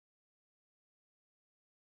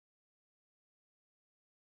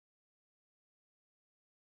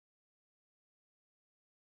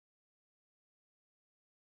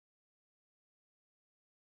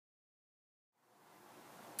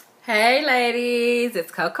Hey ladies,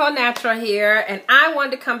 it's Coco Natural here, and I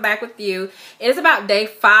wanted to come back with you. It is about day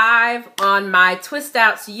 5 on my twist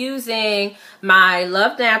outs using my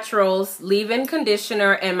LUV Naturals leave-in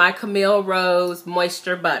conditioner and my Camille Rose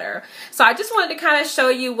Moisture Butter. So I just wanted to kind of show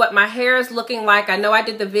you what my hair is looking like. I know I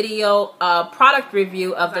did the video product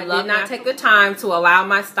review of the LUV. I did not take the time to allow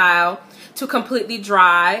my style to completely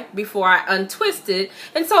dry before I untwisted,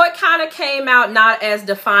 and so it kind of came out not as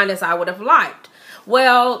defined as I would have liked.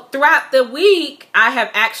 Well, throughout the week, I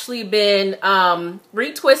have actually been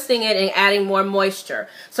retwisting it and adding more moisture.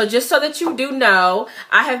 So just so that you do know,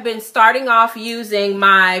 I have been starting off using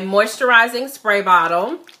my moisturizing spray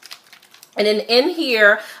bottle. And then in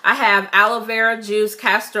here, I have aloe vera juice,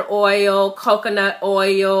 castor oil, coconut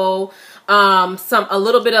oil, a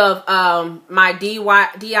little bit of my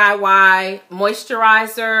DIY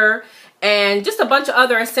moisturizer, and just a bunch of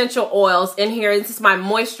other essential oils in here. This is my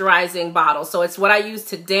moisturizing bottle. So it's what I use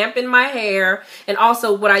to dampen my hair and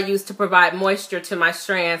also what I use to provide moisture to my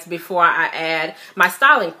strands before I add my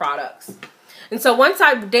styling products. And so once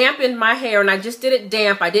I dampened my hair, and I just did it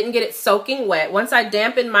damp, I didn't get it soaking wet. Once I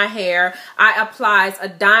dampened my hair, I applied a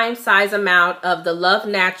dime size amount of the LUV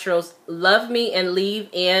Naturals Love Me and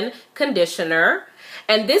Leave-In Conditioner.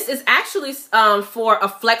 And this is actually for a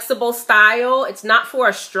flexible style. It's not for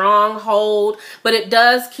a strong hold, but it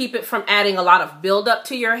does keep it from adding a lot of buildup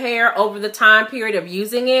to your hair over the time period of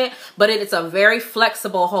using it. But it is a very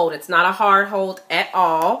flexible hold. It's not a hard hold at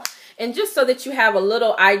all. And just so that you have a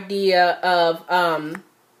little idea of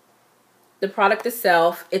the product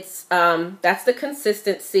itself, it's that's the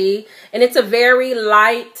consistency. And it's a very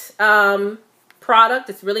light product.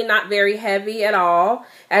 It's really not very heavy at all.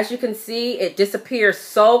 As you can see, it disappears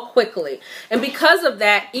so quickly. And because of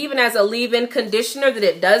that, even as a leave-in conditioner that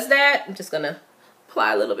it does that, I'm just gonna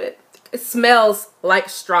apply a little bit. It smells like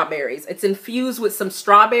strawberries. It's infused with some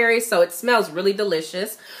strawberries, so it smells really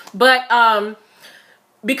delicious. But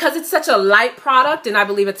because it's such a light product, and I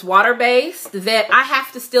believe it's water-based, that I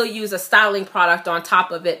have to still use a styling product on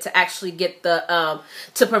top of it to actually get the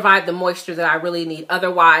to provide the moisture that I really need.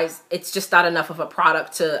 Otherwise, it's just not enough of a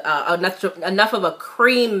product to enough of a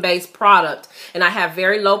cream-based product, and I have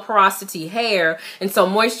very low porosity hair, and so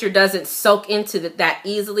moisture doesn't soak into that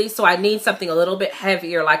easily. So I need something a little bit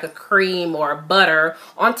heavier, like a cream or a butter,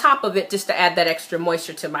 on top of it, just to add that extra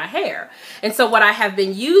moisture to my hair. And so what I have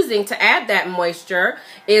been using to add that moisture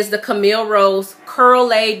is the Camille Rose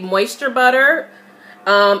Curl-Aid Moisture Butter.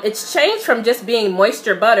 It's changed from just being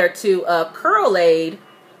Moisture Butter to Curl-Aid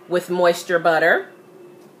with Moisture Butter.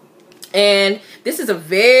 And this is a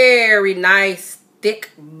very nice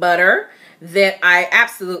thick butter that I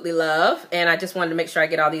absolutely love. And I just wanted to make sure I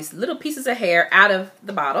get all these little pieces of hair out of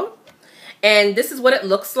the bottle. And this is what it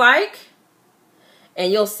looks like.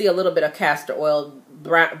 And you'll see a little bit of castor oil,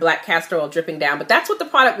 black castor oil dripping down. But that's what the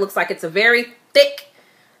product looks like. It's a very thick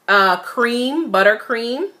cream, butter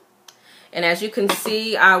cream. And as you can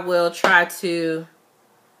see, I will try to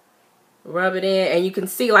rub it in. And you can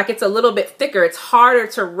see, like, it's a little bit thicker. It's harder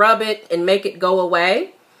to rub it and make it go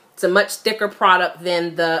away. It's a much thicker product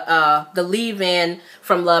than the leave-in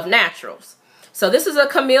from LUV Naturals. So this is a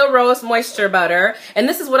Camille Rose Moisture Butter, and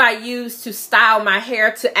this is what I use to style my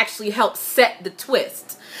hair to actually help set the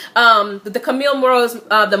twist. The Camille Rose,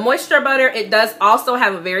 the Moisture Butter, it does also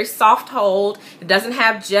have a very soft hold. It doesn't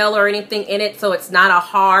have gel or anything in it, so it's not a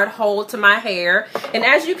hard hold to my hair. And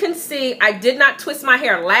as you can see, I did not twist my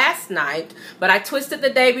hair last night, but I twisted the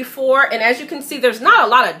day before, and as you can see, there's not a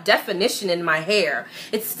lot of definition in my hair.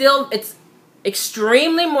 It's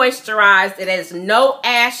extremely moisturized. It has no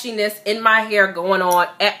ashiness in my hair going on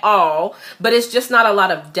at all, but it's just not a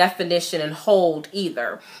lot of definition and hold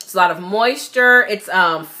either. It's a lot of moisture. It's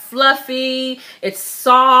fluffy. It's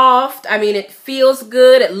soft. I mean, it feels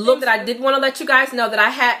good. It looks. That I did want to let you guys know that I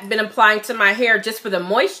had been applying to my hair just for the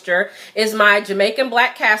moisture is my Jamaican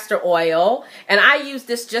black castor oil, and I use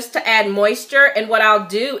this just to add moisture. And what I'll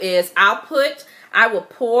do is I will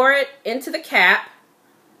pour it into the cap.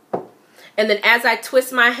 And then as I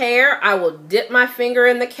twist my hair, I will dip my finger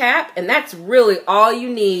in the cap, and that's really all you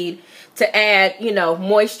need to add, you know,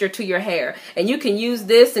 moisture to your hair. And you can use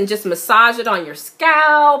this and just massage it on your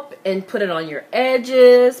scalp and put it on your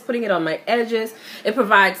edges. Putting it on my edges, it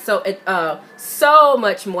provides so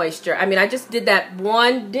much moisture. I mean, I just did that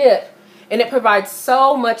one dip, and it provides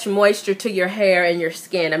so much moisture to your hair and your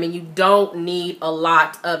skin. I mean, you don't need a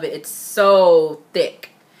lot of it. It's so thick.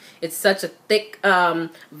 It's such a thick,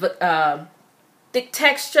 thick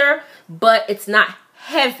texture, but it's not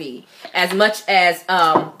heavy as much as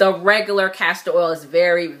the regular castor oil is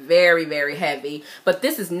very, very, very heavy. But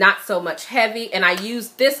this is not so much heavy, and I use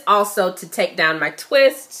this also to take down my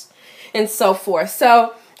twists and so forth.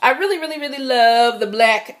 So I really, really, really love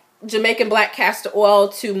the Jamaican black castor oil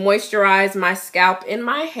to moisturize my scalp and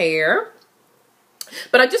my hair.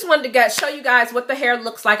 But I just wanted to show you guys what the hair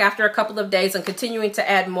looks like after a couple of days and continuing to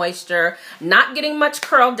add moisture. Not getting much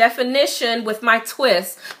curl definition with my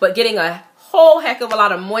twist, but getting a whole heck of a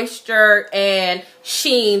lot of moisture and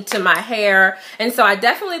sheen to my hair. And so I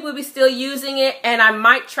definitely will be still using it, and I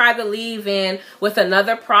might try the leave-in with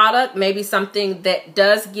another product, maybe something that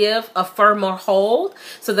does give a firmer hold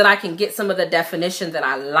so that I can get some of the definition that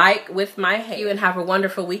I like with my hair. And have a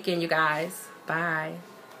wonderful weekend, you guys. Bye.